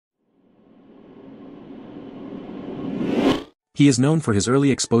He is known for his early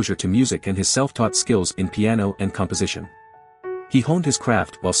exposure to music and his self-taught skills in piano and composition. He honed his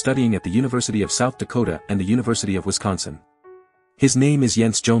craft while studying at the University of South Dakota and the University of Wisconsin. His name is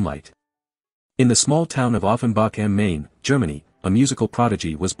Jens Joneleit. In the small town of Offenbach am Main, Germany, a musical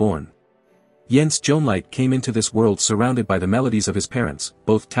prodigy was born. Jens Joneleit came into this world surrounded by the melodies of his parents,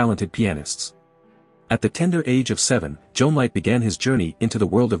 both talented pianists. At the tender age of 7, Joneleit began his journey into the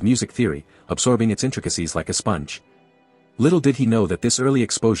world of music theory, absorbing its intricacies like a sponge. Little did he know that this early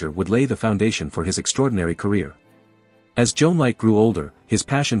exposure would lay the foundation for his extraordinary career. As Joneleit grew older, his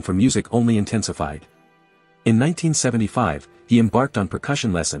passion for music only intensified. In 1975, he embarked on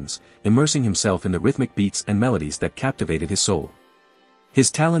percussion lessons, immersing himself in the rhythmic beats and melodies that captivated his soul.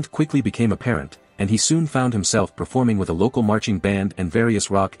 His talent quickly became apparent, and he soon found himself performing with a local marching band and various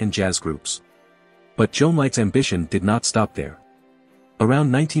rock and jazz groups. But Joneleit's ambition did not stop there.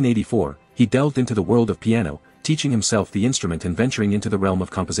 Around 1984, he delved into the world of piano, teaching himself the instrument and venturing into the realm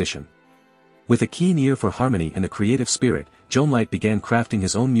of composition. With a keen ear for harmony and a creative spirit, Joneleit began crafting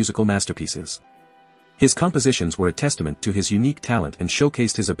his own musical masterpieces. His compositions were a testament to his unique talent and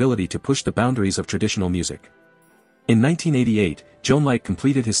showcased his ability to push the boundaries of traditional music. In 1988, Joneleit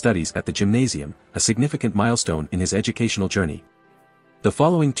completed his studies at the Gymnasium, a significant milestone in his educational journey. The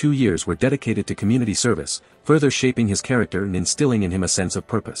following 2 years were dedicated to community service, further shaping his character and instilling in him a sense of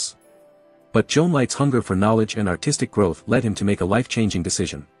purpose. But Joneleit's hunger for knowledge and artistic growth led him to make a life-changing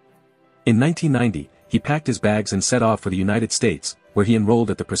decision. In 1990, he packed his bags and set off for the United States, where he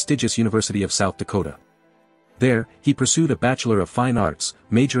enrolled at the prestigious University of South Dakota. There, he pursued a Bachelor of Fine Arts,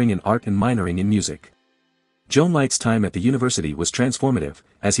 majoring in art and minoring in music. Joneleit's time at the university was transformative,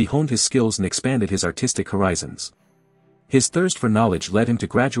 as he honed his skills and expanded his artistic horizons. His thirst for knowledge led him to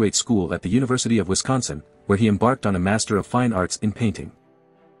graduate school at the University of Wisconsin, where he embarked on a Master of Fine Arts in painting.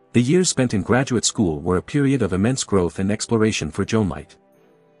 The years spent in graduate school were a period of immense growth and exploration for Joneleit.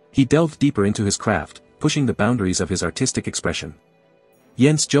 He delved deeper into his craft, pushing the boundaries of his artistic expression.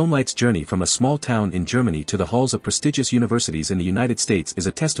 Jens Joneleit's journey from a small town in Germany to the halls of prestigious universities in the United States is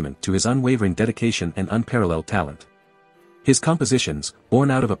a testament to his unwavering dedication and unparalleled talent. His compositions,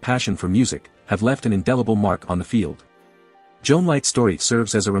 born out of a passion for music, have left an indelible mark on the field. Joneleit's story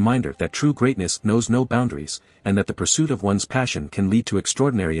serves as a reminder that true greatness knows no boundaries, and that the pursuit of one's passion can lead to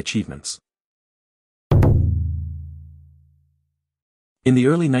extraordinary achievements. In the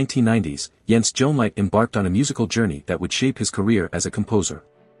early 1990s, Jens Joneleit embarked on a musical journey that would shape his career as a composer.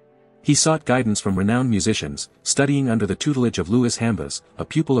 He sought guidance from renowned musicians, studying under the tutelage of Louis Hambas, a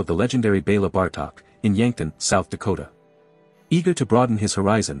pupil of the legendary Bela Bartok, in Yankton, South Dakota. Eager to broaden his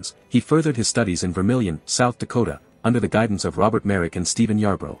horizons, he furthered his studies in Vermilion, South Dakota, under the guidance of Robert Merrick and Stephen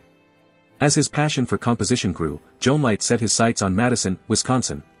Yarbrough. As his passion for composition grew, Joneleit set his sights on Madison,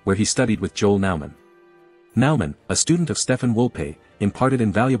 Wisconsin, where he studied with Joel Naumann. Naumann, a student of Stefan Wolpe, imparted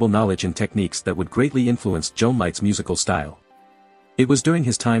invaluable knowledge and techniques that would greatly influence Joneleit's musical style. It was during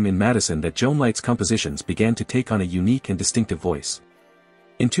his time in Madison that Joneleit's compositions began to take on a unique and distinctive voice.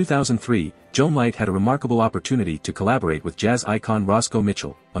 In 2003, Joneleit had a remarkable opportunity to collaborate with jazz icon Roscoe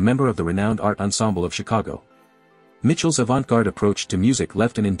Mitchell, a member of the renowned Art Ensemble of Chicago. Mitchell's avant-garde approach to music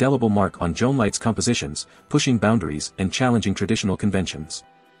left an indelible mark on Joneleit's compositions, pushing boundaries and challenging traditional conventions.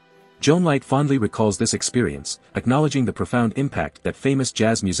 Joneleit fondly recalls this experience, acknowledging the profound impact that famous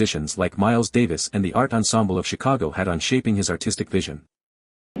jazz musicians like Miles Davis and the Art Ensemble of Chicago had on shaping his artistic vision.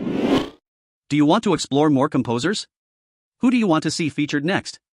 Do you want to explore more composers? Who do you want to see featured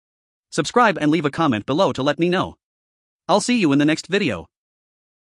next? Subscribe and leave a comment below to let me know. I'll see you in the next video.